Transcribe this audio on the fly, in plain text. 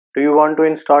Do you want to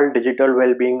install Digital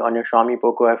Wellbeing on your Xiaomi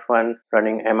Poco F1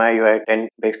 running MIUI 10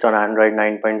 based on Android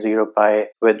 9.0 Pie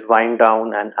with wind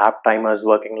down and app timers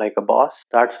working like a boss?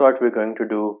 That's what we're going to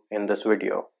do in this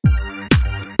video.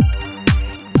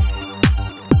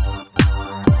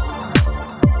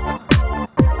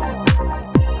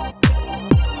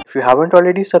 If you haven't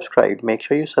already subscribed, make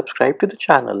sure you subscribe to the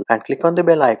channel and click on the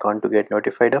bell icon to get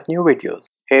notified of new videos.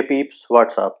 Hey peeps,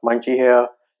 what's up? Munchie here,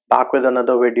 back with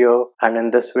another video, and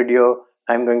in this video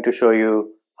I'm going to show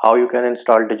you how you can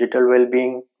install Digital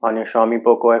Wellbeing on your Xiaomi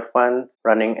Poco F1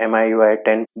 running MIUI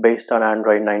 10 based on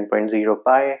Android 9.0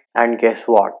 Pie. And guess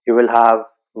what? You will have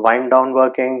wind down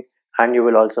working and you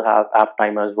will also have app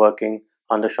timers working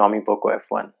on the Xiaomi Poco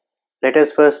F1. Let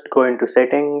us first go into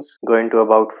settings, go into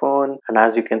about phone, and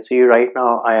as you can see right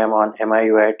now I am on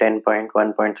MIUI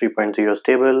 10.1.3.0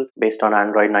 stable based on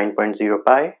Android 9.0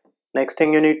 Pie. Next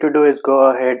thing you need to do is go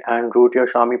ahead and root your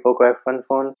Xiaomi Poco F1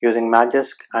 phone using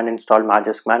Magisk and install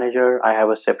Magisk Manager. I have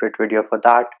a separate video for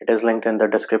that. It is linked in the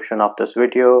description of this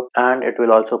video and it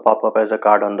will also pop up as a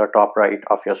card on the top right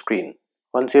of your screen.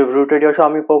 Once you've rooted your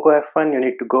Xiaomi Poco F1, you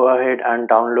need to go ahead and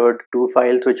download two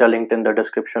files which are linked in the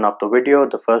description of the video.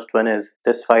 The first one is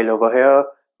this file over here,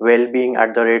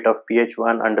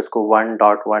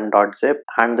 wellbeing@ph1_1.1.zip,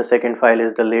 and the second file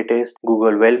is the latest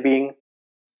Google Wellbeing.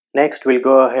 Next, we'll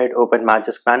go ahead, open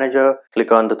Magisk Manager, click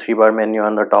on the 3-bar menu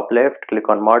on the top left, click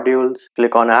on Modules,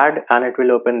 click on Add, and it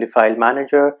will open the File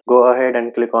Manager. Go ahead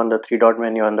and click on the 3-dot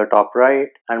menu on the top right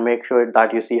and make sure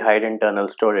that you see Hide Internal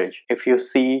Storage. If you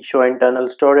see Show Internal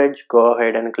Storage, go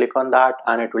ahead and click on that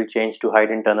and it will change to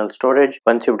Hide Internal Storage.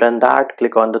 Once you've done that,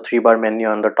 click on the 3-bar menu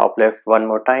on the top left one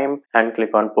more time and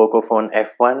click on Pocophone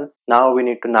F1. Now we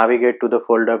need to navigate to the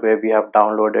folder where we have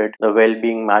downloaded the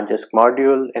Wellbeing Magisk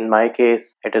module. In my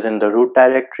case, it is in the root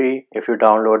directory. If you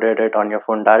downloaded it on your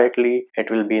phone directly, it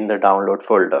will be in the download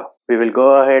folder. We will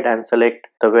go ahead and select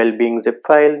the Wellbeing zip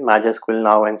file. Magisk will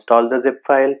now install the zip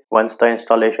file. Once the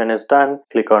installation is done,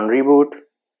 click on Reboot.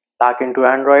 Back into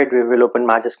Android, we will open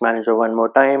Magisk Manager one more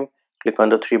time. Click on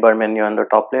the 3-bar menu on the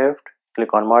top left.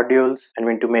 Click on Modules and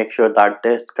we need to make sure that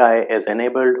this guy is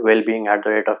enabled,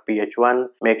 Wellbeing@ph1.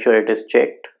 Make sure it is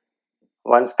checked.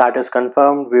 Once that is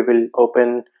confirmed, we will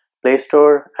open Play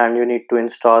Store and you need to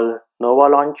install Nova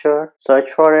Launcher.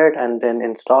 Search for it and then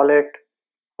install it.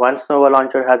 Once Nova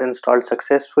Launcher has installed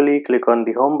successfully, click on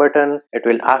the Home button. It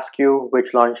will ask you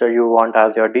which launcher you want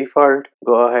as your default.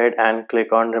 Go ahead and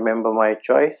click on Remember My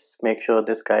Choice. Make sure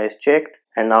this guy is checked.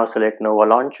 And now select Nova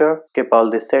Launcher. Skip all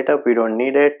this setup, we don't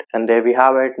need it. And there we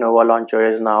have it. Nova Launcher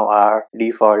is now our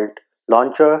default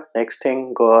launcher. Next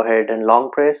thing, go ahead and long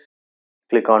press.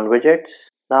 Click on Widgets.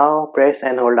 Now press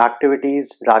and hold activities,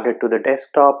 drag it to the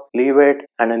desktop, leave it,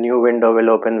 and a new window will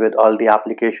open with all the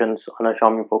applications on a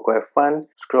Xiaomi Poco F1.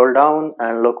 Scroll down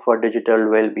and look for Digital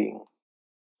Wellbeing.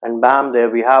 And bam, there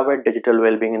we have it, Digital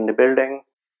Wellbeing in the building.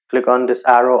 Click on this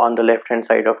arrow on the left hand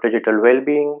side of Digital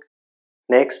Wellbeing.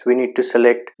 Next, we need to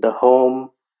select the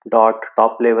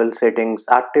Home.top level settings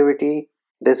activity,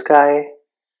 this guy.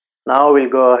 Now we'll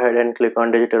go ahead and click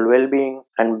on Digital Wellbeing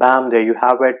and bam, there you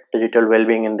have it, Digital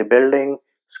Wellbeing in the building.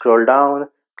 Scroll down,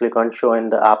 click on Show in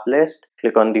the app list,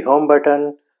 click on the Home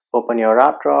button, open your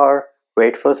app drawer,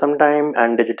 wait for some time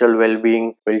and Digital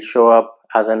Wellbeing will show up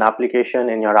as an application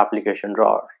in your application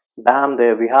drawer. Bam,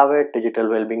 there we have it, Digital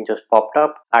Wellbeing just popped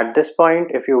up. At this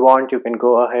point, if you want, you can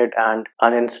go ahead and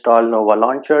uninstall Nova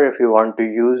Launcher if you want to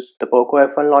use the Poco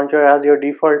F1 launcher as your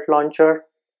default launcher.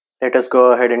 Let us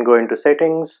go ahead and go into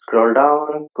settings, scroll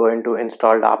down, go into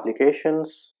installed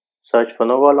applications, search for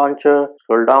Nova Launcher,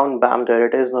 scroll down, bam, there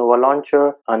it is, Nova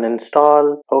Launcher,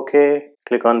 uninstall, okay,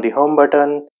 click on the Home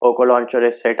button. Poco Launcher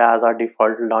is set as our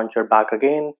default launcher back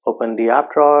again. Open the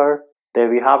app drawer, there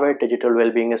we have it, Digital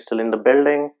Wellbeing is still in the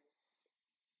building.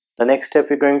 The next step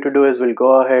we're going to do is we'll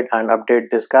go ahead and update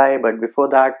this guy, but before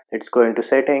that, let's go into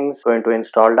settings, go into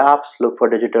installed apps, look for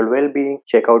Digital Wellbeing,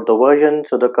 check out the version.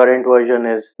 So the current version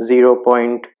is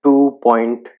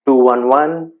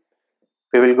 0.2.211.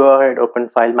 We will go ahead, open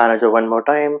File Manager one more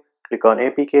time, click on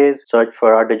APKs, search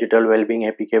for our Digital Wellbeing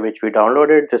APK which we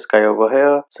downloaded, this guy over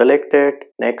here, select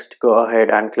it. Next, go ahead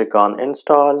and click on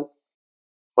Install.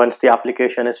 Once the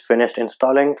application is finished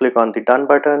installing, click on the Done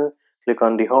button, click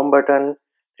on the Home button.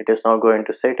 It is now go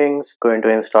into settings, go into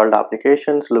installed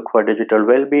applications, look for Digital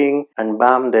Wellbeing and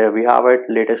bam, there we have it,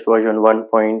 latest version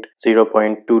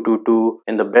 1.0.222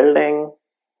 in the building.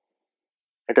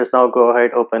 Let us now go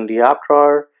ahead, open the app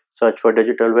drawer, search for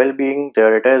Digital Wellbeing,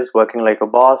 there it is, working like a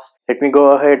boss. Let me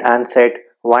go ahead and set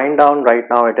wind down, right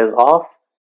now it is off.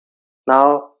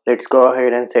 Now let's go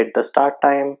ahead and set the start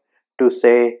time to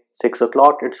say 6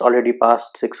 o'clock. It's already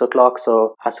past 6 o'clock,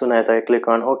 so as soon as I click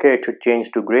on OK, it should change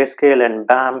to grayscale, and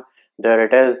bam, there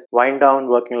it is. Wind down,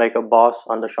 working like a boss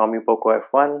on the Xiaomi Poco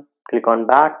F1. Click on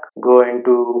back, go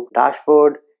into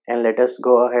dashboard, and let us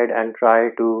go ahead and try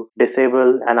to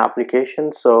disable an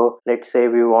application. So let's say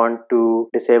we want to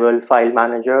disable file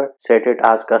manager. Set it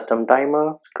as custom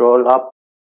timer, scroll up,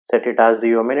 set it as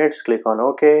 0 minutes, click on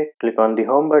OK, click on the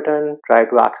home button, try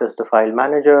to access the file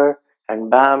manager, and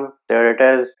bam, there it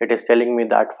is. It is telling me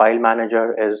that file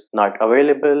manager is not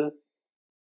available.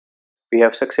 We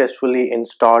have successfully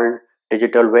installed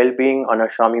Digital Wellbeing on a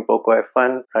Xiaomi Poco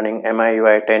F1 running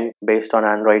MIUI 10 based on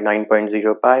Android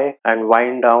 9.0 Pie, and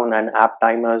wind down and app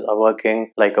timers are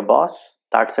working like a boss.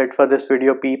 That's it for this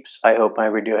video, peeps. I hope my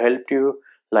video helped you.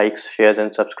 Likes, shares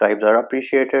and subscribes are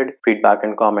appreciated. Feedback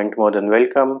and comment more than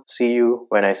welcome. See you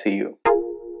when I see you.